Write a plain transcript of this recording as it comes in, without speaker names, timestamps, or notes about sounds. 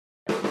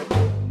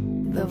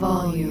the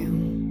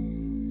volume.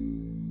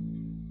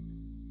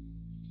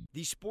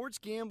 The Sports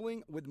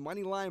Gambling with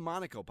Moneyline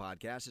Monaco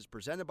podcast is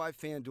presented by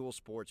FanDuel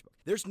Sportsbook.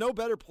 There's no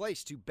better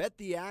place to bet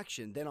the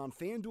action than on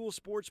FanDuel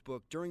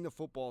Sportsbook during the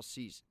football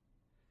season.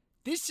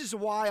 This is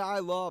why I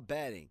love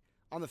betting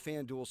on the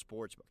FanDuel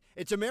Sportsbook.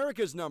 It's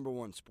America's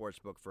 #1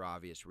 sportsbook for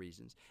obvious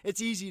reasons.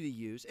 It's easy to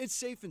use, it's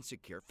safe and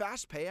secure,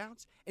 fast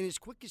payouts, and as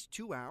quick as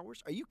 2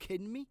 hours. Are you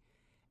kidding me?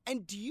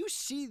 And do you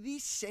see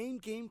these same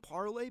game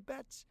parlay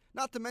bets?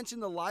 Not to mention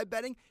the live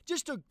betting,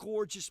 just a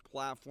gorgeous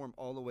platform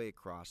all the way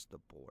across the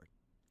board.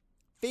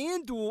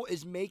 FanDuel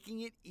is making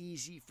it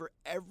easy for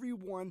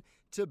everyone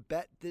to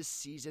bet this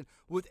season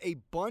with a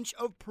bunch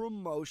of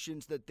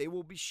promotions that they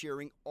will be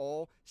sharing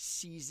all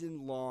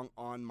season long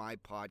on my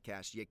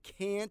podcast. You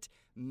can't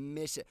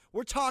miss it.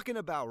 We're talking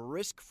about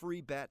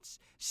risk-free bets,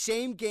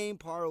 same-game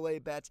parlay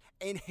bets,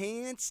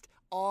 enhanced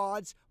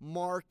odds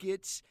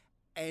markets,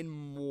 and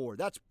more.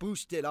 That's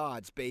boosted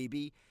odds,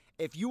 baby.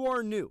 If you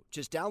are new,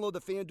 just download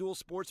the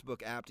FanDuel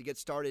Sportsbook app to get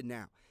started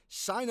now.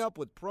 Sign up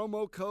with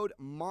promo code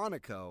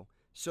MONACO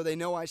so they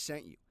know I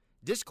sent you.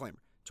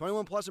 Disclaimer,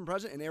 21 plus and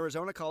present in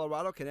Arizona,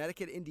 Colorado,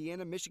 Connecticut,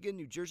 Indiana, Michigan,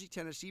 New Jersey,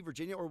 Tennessee,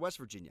 Virginia, or West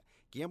Virginia.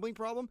 Gambling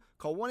problem?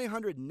 Call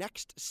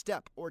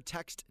 1-800-NEXT-STEP or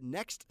text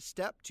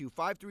NEXT-STEP to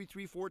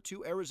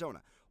 53342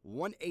 Arizona.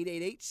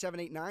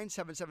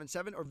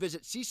 1-888-789-777 or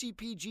visit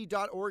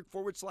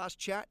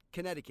ccpg.org/chat,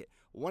 Connecticut.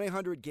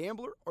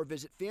 1-800-GAMBLER or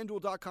visit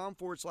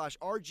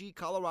fanduel.com/RG,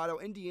 Colorado,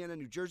 Indiana,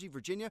 New Jersey,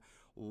 Virginia.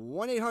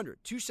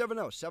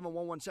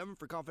 1-800-270-7117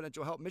 for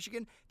confidential help,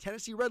 Michigan.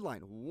 Tennessee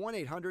Redline,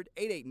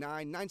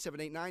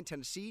 1-800-889-9789,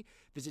 Tennessee.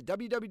 Visit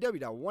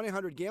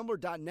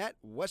www.1800gambler.net,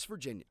 West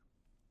Virginia.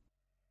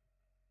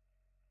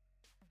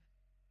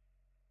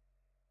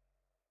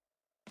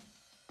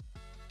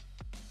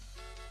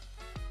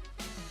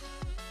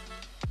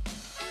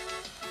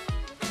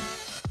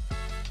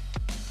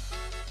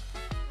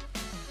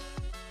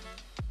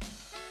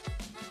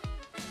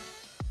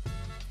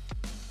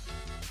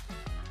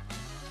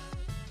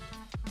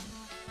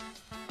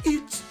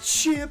 It's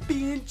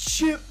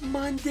Championship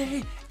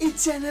Monday.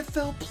 It's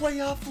NFL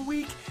playoff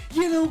week.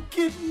 You don't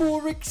get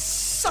more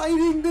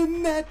exciting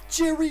than that,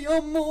 Jerry.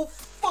 I'm all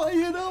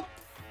fired up.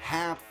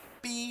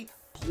 Happy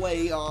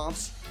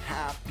playoffs.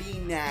 Happy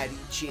Natty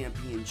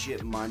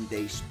Championship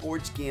Monday.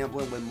 Sports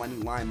Gambling with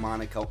Moneyline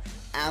Monaco.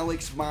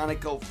 Alex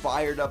Monaco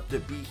fired up to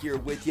be here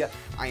with you.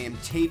 I am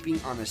taping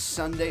on a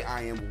Sunday.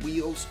 I am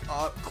wheels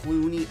up,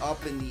 Clooney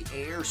up in the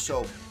air.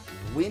 So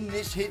when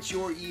this hits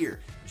your ear,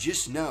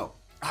 just know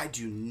I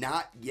do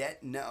not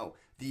yet know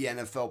the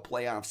NFL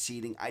playoff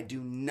seeding. I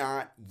do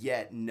not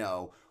yet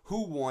know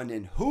who won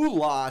and who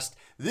lost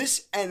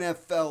this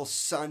NFL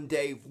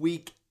Sunday,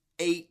 week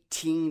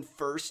 18,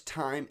 first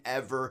time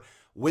ever.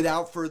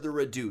 Without further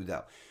ado,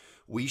 though,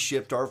 we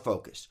shift our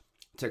focus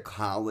to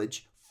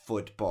college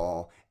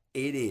football.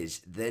 It is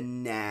the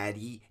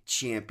Natty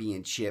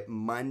Championship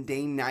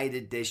Monday night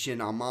edition.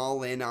 I'm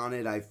all in on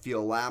it. I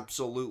feel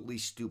absolutely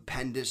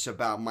stupendous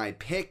about my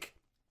pick.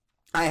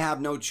 I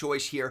have no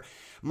choice here.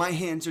 My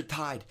hands are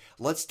tied.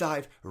 Let's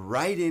dive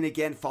right in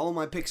again. Follow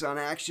my picks on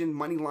action.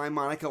 Moneyline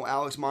Monaco,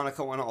 Alex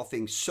Monaco on all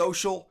things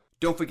social.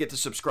 Don't forget to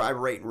subscribe,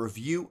 rate, and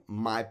review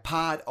my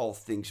pod. All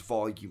things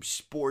volume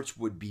sports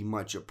would be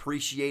much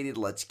appreciated.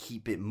 Let's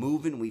keep it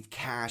moving. We've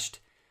cashed,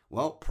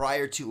 well,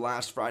 prior to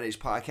last Friday's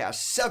podcast,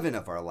 7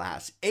 of our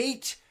last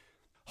 8.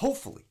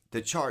 Hopefully,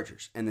 the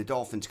Chargers and the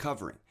Dolphins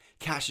covering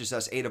cashes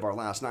us 8 of our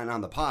last 9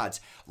 on the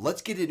pods.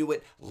 Let's get into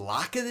it.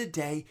 Lock of the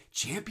day,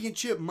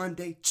 Championship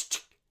Monday.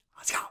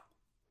 Let's go.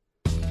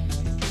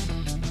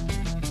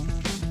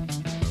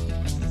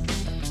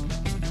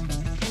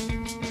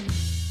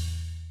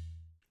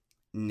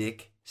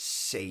 Nick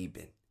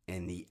Saban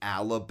and the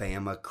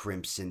Alabama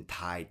Crimson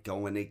Tide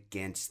going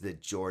against the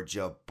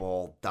Georgia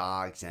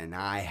Bulldogs, and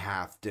I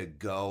have to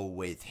go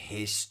with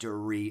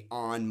history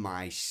on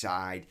my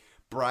side.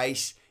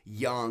 Bryce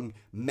Young,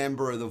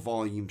 member of the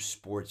Volume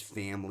Sports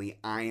family.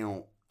 I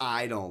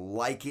don't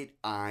like it.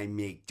 I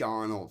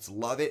McDonald's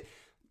love it.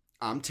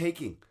 I'm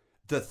taking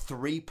the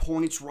 3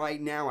 points right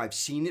now. I've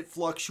seen it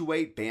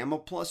fluctuate.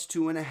 Bama plus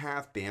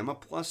 2.5,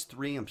 Bama plus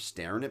 3. I'm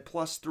staring at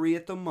plus 3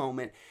 at the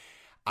moment.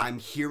 I'm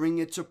hearing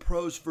it's a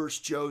pros versus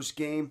Joe's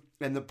game,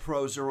 and the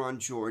pros are on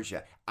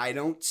Georgia. I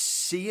don't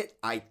see it.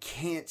 I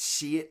can't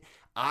see it.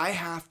 I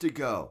have to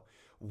go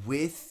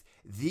with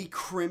the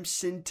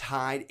Crimson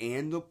Tide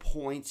and the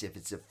points. If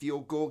it's a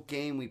field goal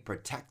game, we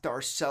protect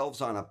ourselves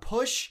on a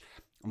push.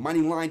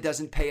 Money line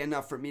doesn't pay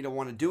enough for me to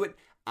want to do it.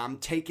 I'm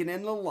taking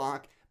in the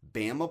lock.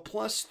 Bama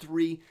plus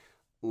 3.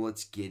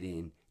 Let's get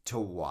into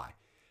why.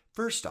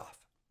 First off,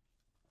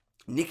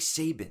 Nick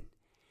Saban.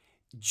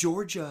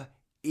 Georgia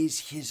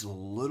is his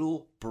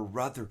little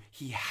brother.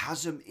 He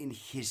has him in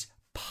his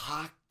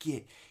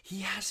pocket. He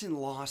hasn't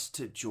lost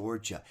to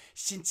Georgia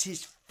since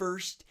his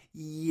first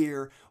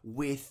year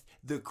with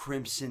the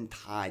Crimson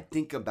Tide.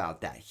 Think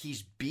about that.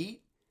 He's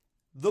beat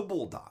the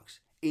Bulldogs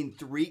in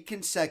 3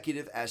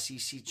 consecutive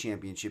SEC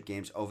championship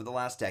games over the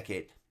last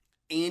decade,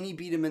 and he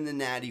beat him in the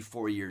Natty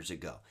 4 years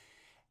ago.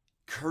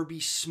 Kirby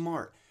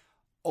Smart,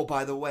 Oh,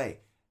 by the way,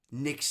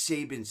 Nick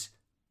Saban's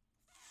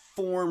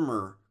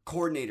former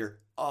coordinator,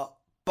 a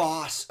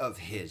boss of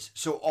his.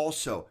 So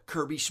also,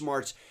 Kirby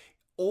Smart's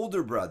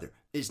older brother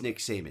is Nick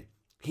Saban.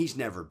 He's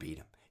never beat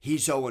him.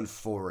 He's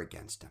 0-4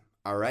 against him.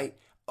 All right?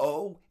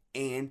 0-4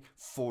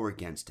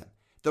 against him.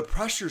 The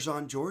pressure's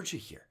on Georgia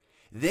here.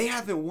 They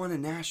haven't won a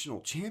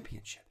national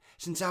championship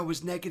since I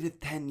was negative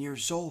 10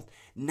 years old.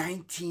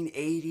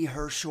 1980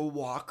 Herschel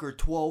Walker,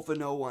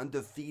 12-0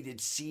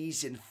 undefeated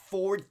season.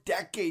 4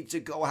 decades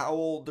ago. How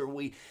old are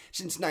we?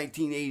 Since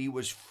 1980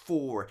 was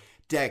 4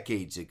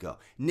 decades ago.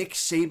 Nick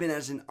Saban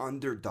as an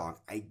underdog.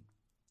 I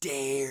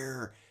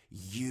dare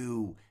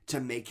you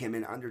to make him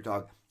an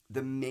underdog.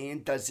 The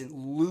man doesn't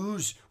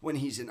lose when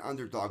he's an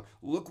underdog.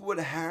 Look what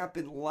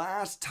happened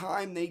last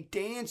time they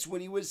danced when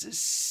he was a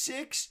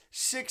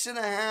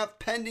 6.5,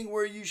 pending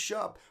where you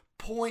shop,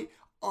 point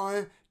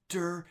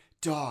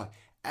underdog.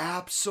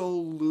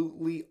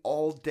 Absolutely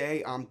all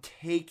day. I'm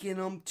taking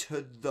them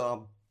to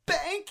the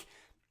bank,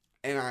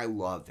 and I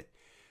love it.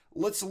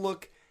 Let's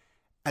look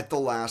at the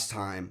last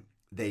time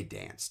they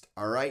danced,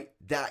 all right?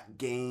 That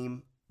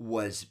game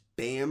was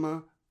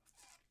Bama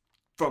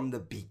from the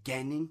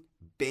beginning.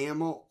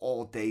 Bama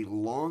all day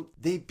long.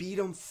 They beat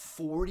them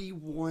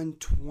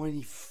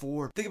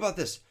 41-24. Think about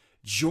this.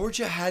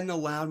 Georgia hadn't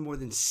allowed more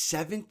than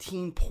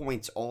 17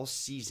 points all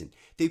season.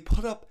 They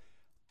put up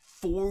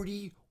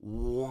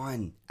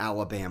 41,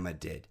 Alabama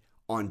did,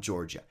 on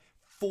Georgia.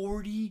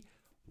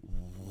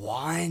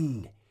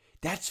 41.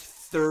 That's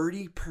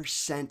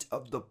 30%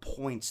 of the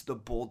points the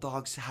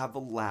Bulldogs have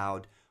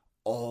allowed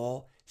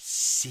all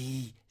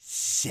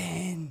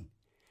season.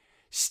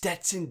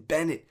 Stetson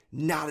Bennett,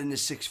 not in the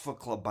 6-foot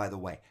club, by the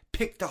way,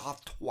 picked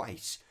off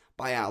twice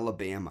by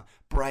Alabama.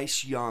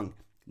 Bryce Young,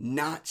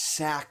 not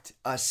sacked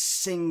a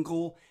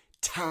single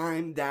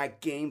time that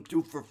game,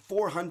 threw for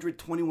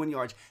 421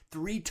 yards,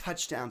 3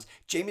 touchdowns.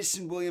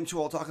 Jamison Williams, who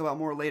I'll talk about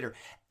more later,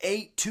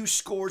 2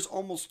 scores,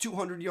 almost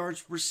 200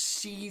 yards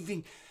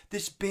receiving.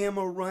 This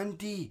Bama run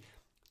D,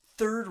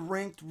 3rd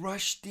ranked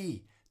rush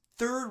D,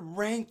 3rd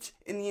ranked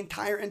in the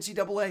entire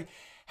NCAA.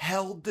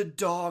 Held the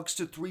Dogs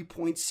to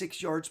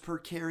 3.6 yards per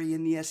carry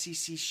in the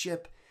SEC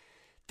ship.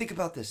 Think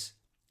about this.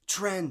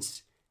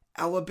 Trends.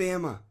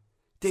 Alabama.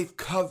 They've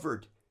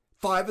covered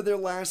 5 of their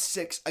last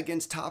 6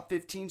 against top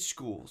 15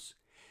 schools.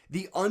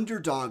 The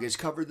underdog has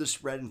covered the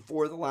spread in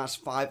 4 of the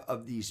last 5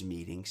 of these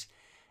meetings.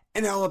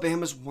 And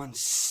Alabama's won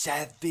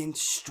 7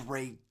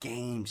 straight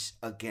games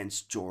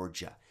against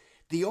Georgia.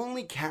 The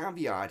only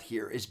caveat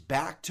here is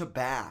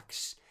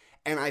back-to-backs.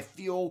 And I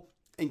feel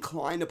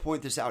inclined to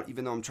point this out,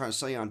 even though I'm trying to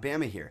sell you on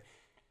Bama here.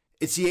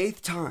 It's the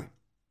 8th time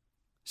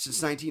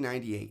since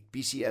 1998,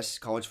 BCS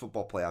college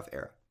football playoff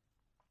era,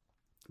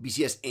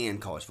 BCS and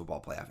college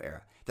football playoff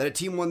era, that a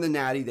team won the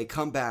Natty, they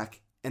come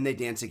back, and they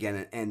dance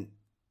again. And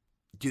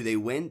do they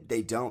win?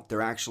 They don't.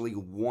 They're actually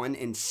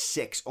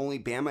 1-6. Only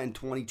Bama in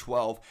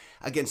 2012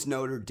 against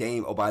Notre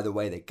Dame. Oh, by the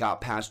way, they got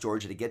past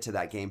Georgia to get to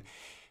that game,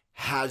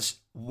 has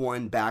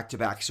won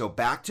back-to-back. So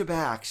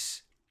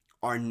back-to-backs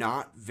are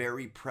not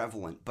very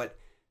prevalent, but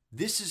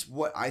this is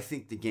what I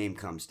think the game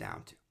comes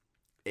down to.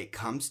 It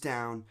comes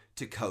down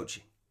to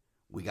coaching.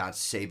 We got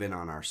Saban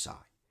on our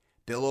side.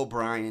 Bill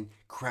O'Brien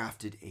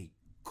crafted a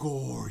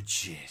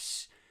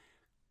gorgeous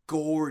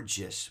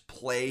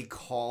play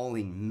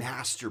calling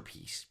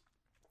masterpiece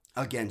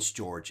against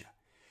Georgia.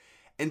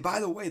 And by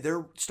the way,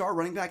 their star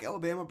running back,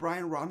 Alabama,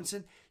 Brian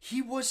Robinson,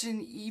 he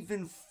wasn't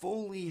even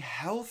fully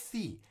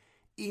healthy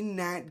in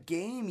that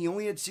game. He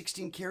only had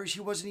 16 carries. He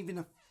wasn't even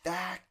a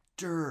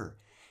factor.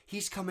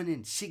 He's coming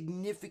in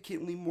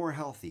significantly more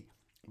healthy.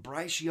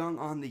 Bryce Young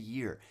on the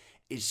year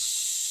is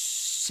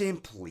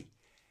simply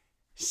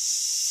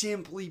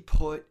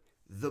put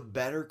the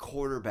better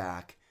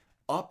quarterback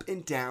up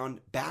and down,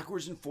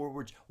 backwards and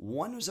forwards.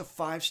 One was a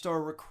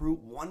 5-star recruit.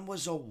 One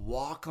was a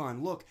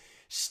walk-on. Look,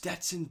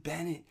 Stetson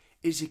Bennett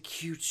is a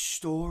cute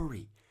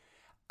story.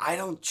 I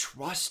don't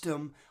trust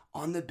him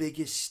on the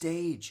biggest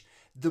stage.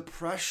 The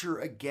pressure,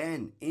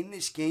 again, in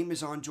this game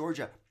is on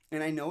Georgia.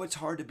 And I know it's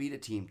hard to beat a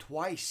team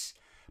twice,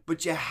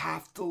 but you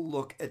have to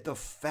look at the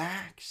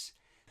facts.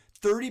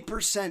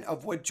 30%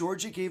 of what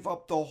Georgia gave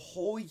up the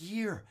whole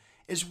year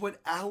is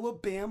what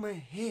Alabama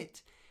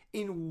hit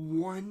in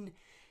one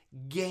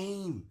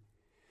game.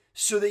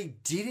 So they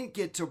didn't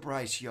get to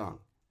Bryce Young.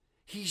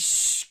 He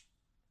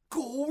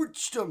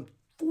scorched them.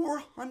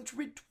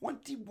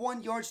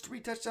 421 yards, 3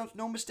 touchdowns,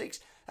 no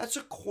mistakes. That's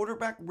a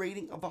quarterback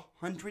rating of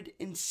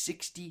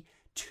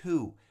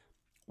 162.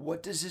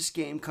 What does this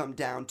game come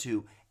down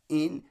to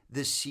in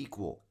the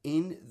sequel,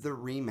 in the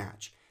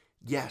rematch?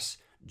 Yes,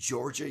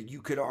 Georgia,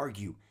 you could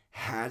argue,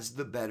 has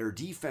the better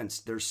defense.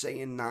 They're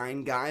saying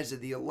 9 guys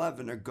of the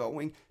 11 are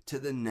going to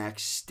the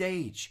next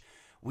stage.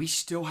 We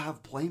still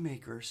have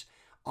playmakers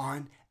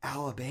on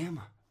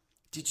Alabama.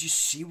 Did you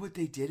see what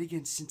they did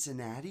against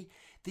Cincinnati?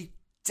 They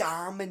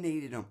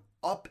dominated them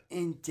up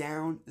and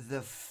down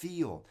the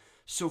field.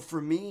 So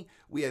for me,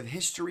 we have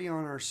history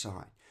on our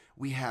side.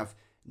 We have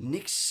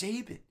Nick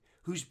Saban,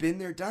 who's been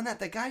there, done that.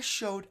 The guy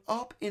showed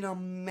up in a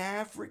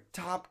Maverick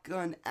Top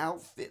Gun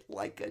outfit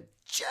like a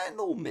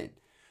gentleman.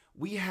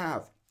 We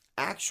have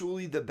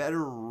actually the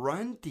better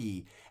run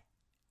D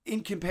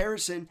in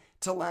comparison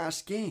to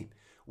last game.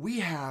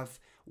 We have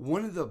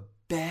one of the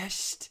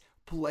best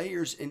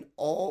players in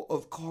all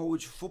of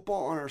college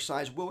football on our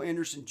side, Will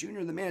Anderson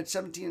Jr., the man at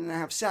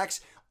 17.5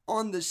 sacks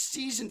on the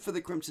season for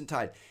the Crimson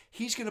Tide.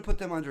 He's going to put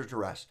them under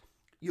duress.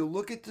 You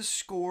look at the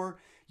score,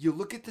 you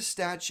look at the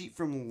stat sheet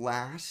from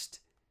last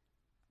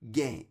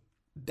game.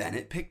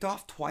 Bennett picked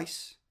off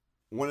twice.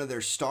 One of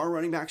their star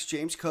running backs,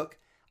 James Cook,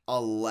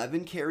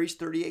 11 carries,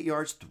 38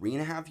 yards,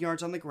 3.5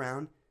 yards on the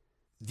ground.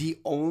 The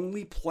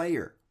only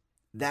player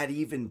that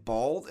even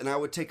balled, and I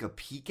would take a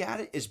peek at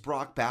it, is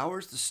Brock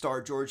Bowers, the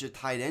star Georgia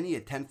tight end. He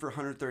had 10 for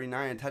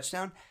 139 and a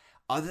touchdown.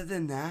 Other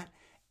than that,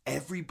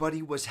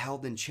 everybody was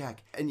held in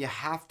check. And you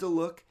have to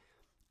look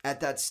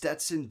at that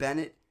Stetson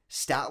Bennett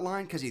stat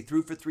line because he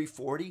threw for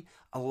 340.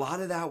 A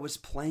lot of that was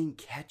playing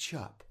catch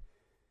up.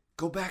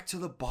 Go back to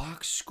the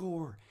box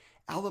score.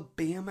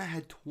 Alabama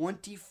had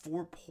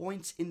 24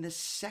 points in the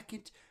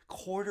second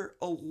quarter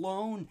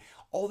alone.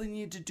 All they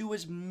needed to do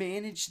was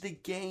manage the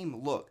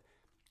game. Look,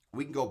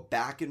 we can go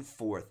back and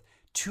forth.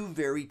 Two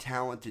very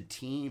talented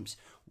teams.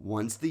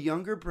 One's the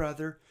younger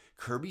brother,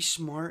 Kirby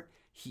Smart.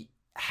 He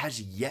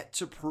has yet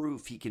to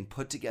prove he can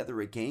put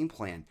together a game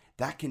plan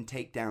that can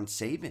take down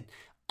Saban.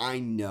 I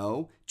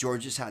know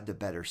Georgia's had the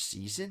better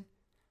season,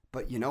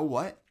 but you know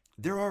what?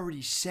 They're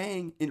already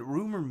saying in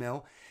rumor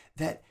mill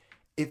that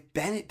if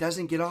Bennett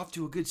doesn't get off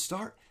to a good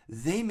start,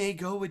 they may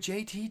go with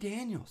JT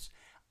Daniels.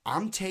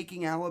 I'm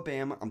taking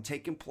Alabama. I'm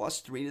taking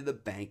 +3 to the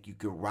bank. You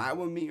can ride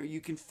with me or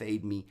you can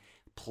fade me.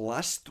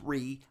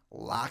 +3,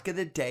 lock of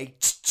the day.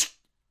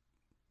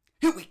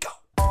 Here we go.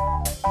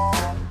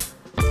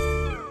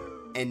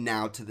 And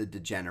now to the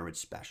degenerate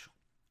special.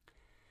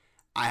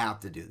 I have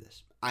to do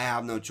this. I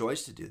have no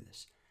choice to do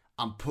this.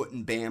 I'm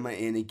putting Bama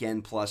in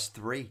again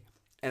 +3,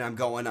 and I'm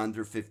going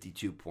under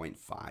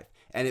 52.5,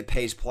 and it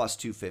pays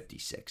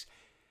 +256.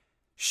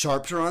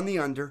 Sharps are on the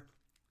under.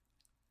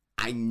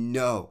 I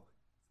know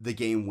the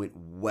game went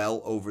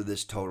well over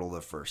this total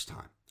the first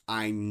time.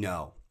 I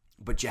know.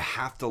 But you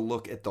have to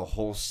look at the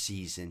whole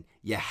season.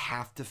 You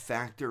have to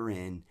factor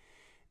in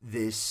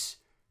this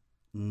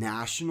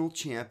national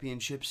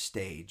championship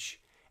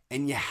stage.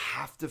 And you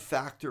have to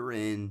factor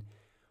in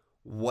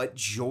what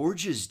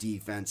Georgia's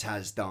defense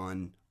has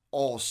done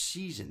all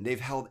season.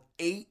 They've held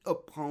 8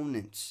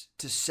 opponents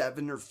to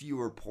 7 or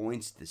fewer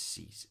points this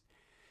season.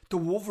 The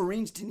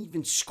Wolverines didn't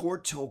even score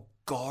till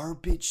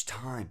garbage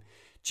time.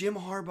 Jim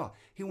Harbaugh,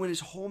 he went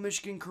his whole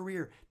Michigan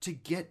career to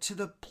get to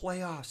the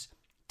playoffs.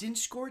 Didn't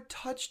score a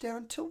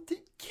touchdown till the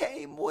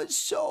game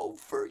was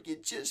over. You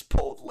just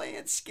pulled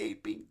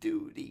landscaping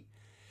duty.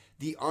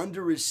 The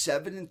under is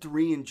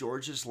 7-3 in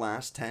Georgia's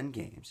last 10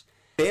 games.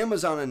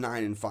 Bama's on a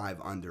 9-5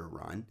 under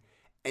run.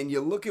 And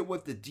you look at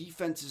what the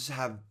defenses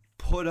have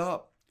put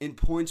up in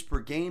points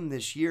per game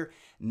this year.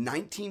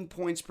 19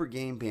 points per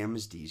game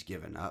Bama's D's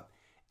given up.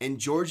 And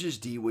Georgia's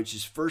D, which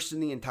is first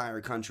in the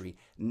entire country,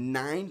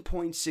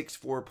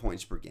 9.64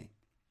 points per game.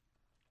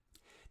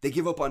 They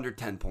give up under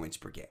 10 points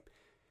per game.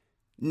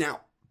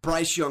 Now,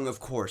 Bryce Young, of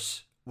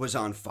course, was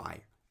on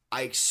fire.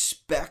 I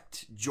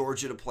expect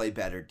Georgia to play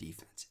better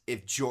defense.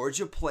 If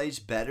Georgia plays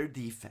better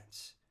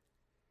defense,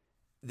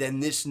 then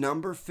this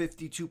number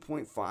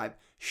 52.5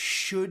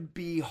 should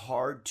be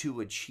hard to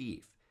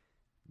achieve.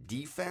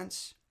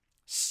 Defense,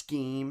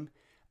 scheme,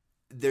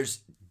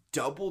 there's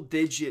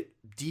double-digit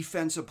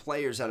defensive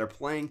players that are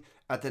playing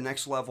at the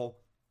next level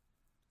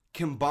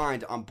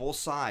combined on both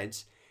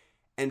sides.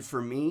 And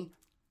for me,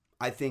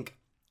 I think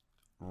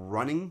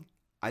running,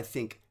 I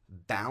think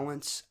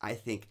balance, I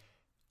think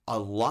a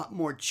lot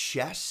more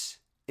chess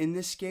in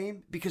this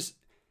game, because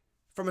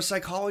from a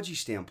psychology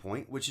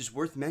standpoint, which is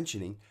worth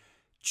mentioning,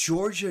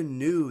 Georgia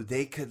knew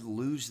they could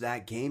lose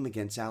that game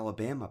against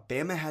Alabama.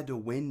 Bama had to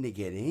win to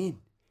get in.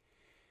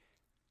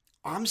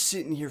 I'm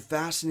sitting here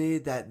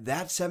fascinated that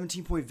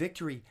 17-point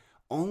victory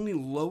only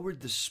lowered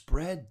the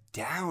spread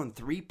down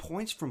 3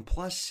 points from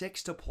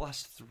 +6 to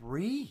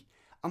 +3.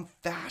 I'm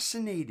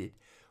fascinated.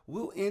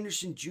 Will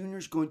Anderson Jr.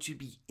 is going to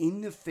be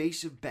in the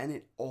face of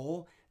Bennett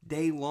all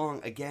day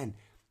long. Again,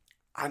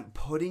 I'm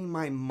putting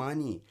my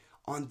money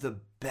on the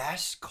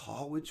best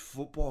college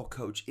football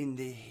coach in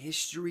the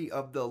history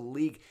of the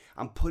league.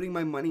 I'm putting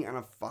my money on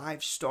a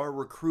 5-star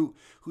recruit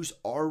who's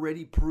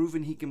already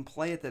proven he can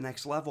play at the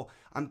next level.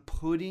 I'm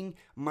putting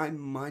my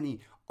money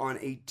on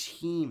a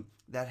team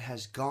that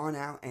has gone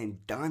out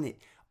and done it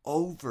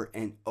over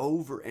and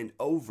over and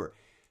over.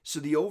 So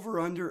the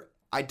over-under,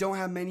 I don't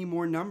have many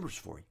more numbers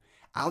for you.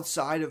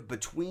 Outside of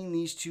between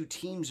these two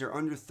teams are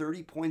under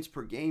 30 points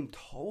per game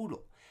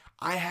total.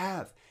 I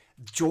have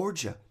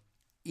Georgia,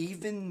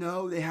 even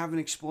though they have an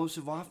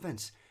explosive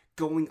offense,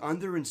 going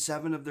under in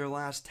 7 of their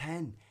last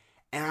 10.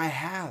 And I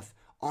have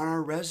on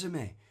our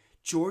resume,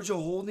 Georgia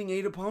holding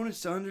 8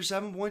 opponents to under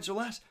 7 points or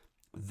less.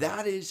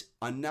 That is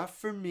enough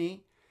for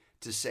me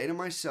to say to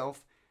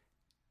myself,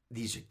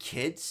 these are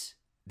kids.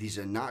 These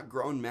are not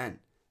grown men.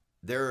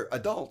 They're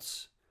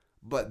adults,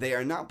 but they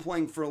are not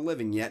playing for a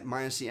living yet,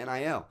 minus the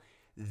NIL.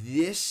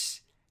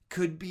 This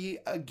could be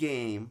a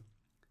game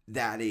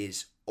that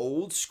is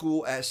old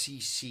school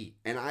SEC,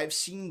 and I've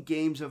seen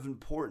games of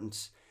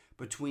importance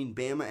between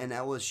Bama and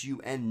LSU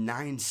and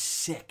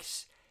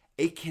 9-6.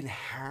 It can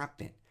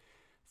happen.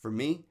 For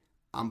me,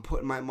 I'm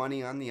putting my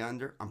money on the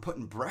under. I'm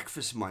putting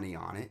breakfast money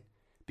on it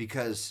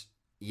because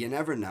you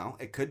never know.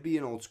 It could be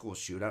an old school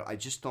shootout. I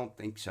just don't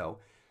think so.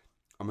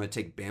 I'm going to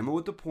take Bama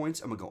with the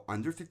points. I'm going to go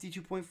under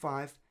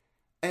 52.5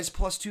 as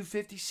plus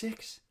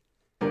 256.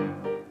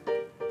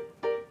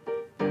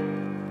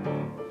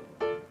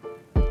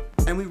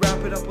 And we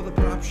wrap it up with a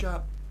prop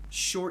shop.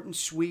 Short and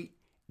sweet.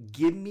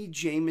 Give me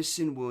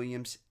Jameson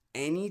Williams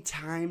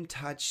anytime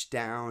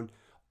touchdown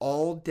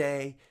all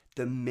day.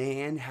 The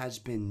man has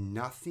been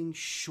nothing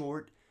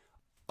short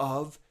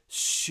of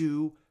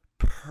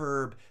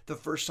superb. The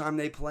first time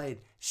they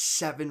played,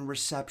 7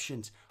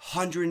 receptions,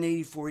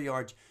 184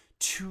 yards,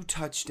 2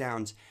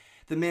 touchdowns.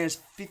 The man has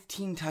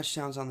 15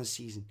 touchdowns on the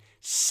season,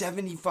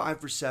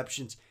 75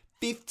 receptions,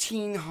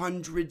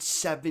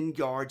 1,507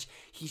 yards.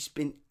 He's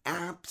been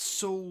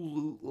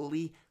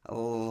absolutely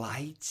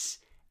lights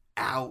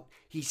out.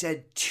 He's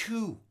had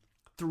 2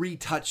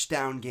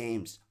 3-touchdown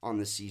games on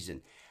the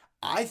season.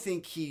 I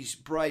think he's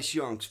Bryce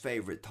Young's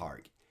favorite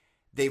target.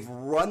 They've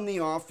run the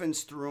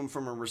offense through him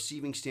from a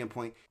receiving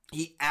standpoint.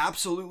 He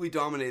absolutely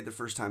dominated the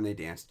first time they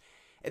danced.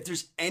 If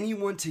there's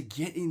anyone to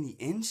get in the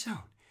end zone,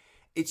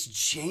 it's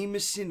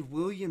Jameson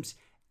Williams,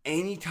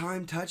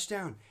 anytime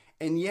touchdown.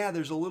 And yeah,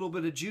 there's a little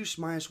bit of juice,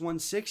 minus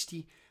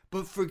 160,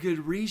 but for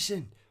good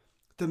reason.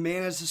 The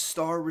man is a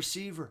star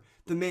receiver.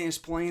 The man is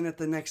playing at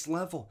the next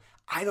level.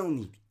 I don't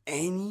need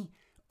any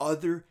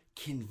other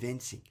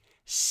convincing.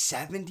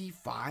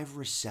 75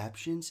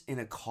 receptions in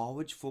a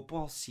college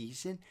football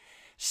season.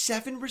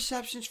 7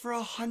 receptions for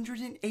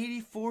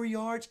 184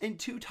 yards and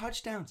 2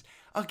 touchdowns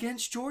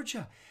against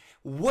Georgia.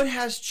 What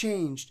has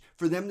changed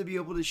for them to be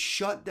able to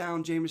shut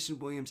down Jameson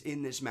Williams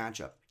in this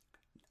matchup?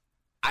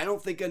 I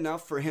don't think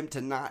enough for him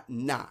to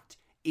not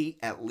eat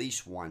at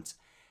least once.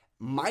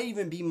 Might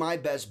even be my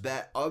best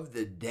bet of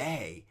the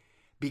day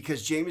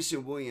because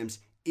Jameson Williams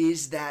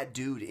is that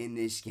dude in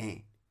this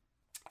game.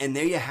 And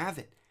there you have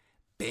it.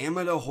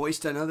 Bama to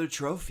hoist another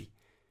trophy.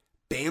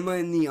 Bama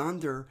in the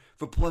under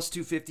for plus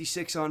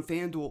 256 on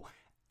FanDuel.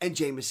 And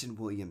Jameson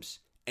Williams,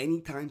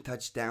 anytime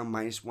touchdown,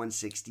 minus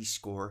 160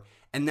 score.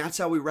 And that's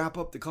how we wrap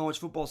up the college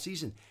football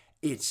season.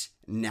 It's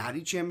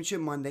Natty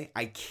Championship Monday.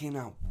 I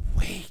cannot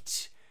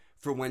wait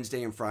for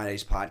Wednesday and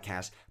Friday's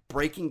podcast,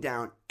 breaking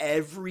down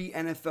every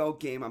NFL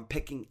game. I'm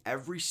picking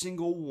every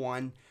single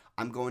one.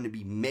 I'm going to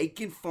be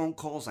making phone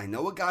calls. I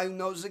know a guy who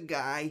knows a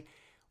guy.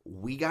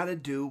 We got to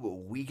do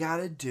what we got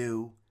to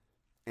do,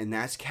 and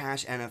that's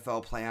cash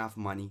NFL playoff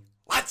money.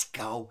 Let's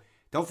go.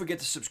 Don't forget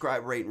to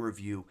subscribe, rate, and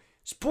review.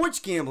 Sports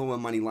Gambling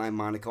with Moneyline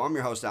Monaco. I'm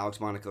your host, Alex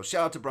Monaco.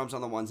 Shout out to Brums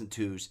on the ones and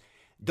twos.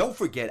 Don't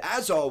forget,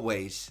 as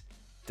always,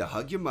 to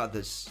hug your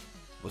mothers.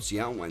 We'll see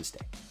you on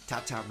Wednesday.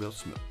 Ta-ta real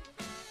smooth.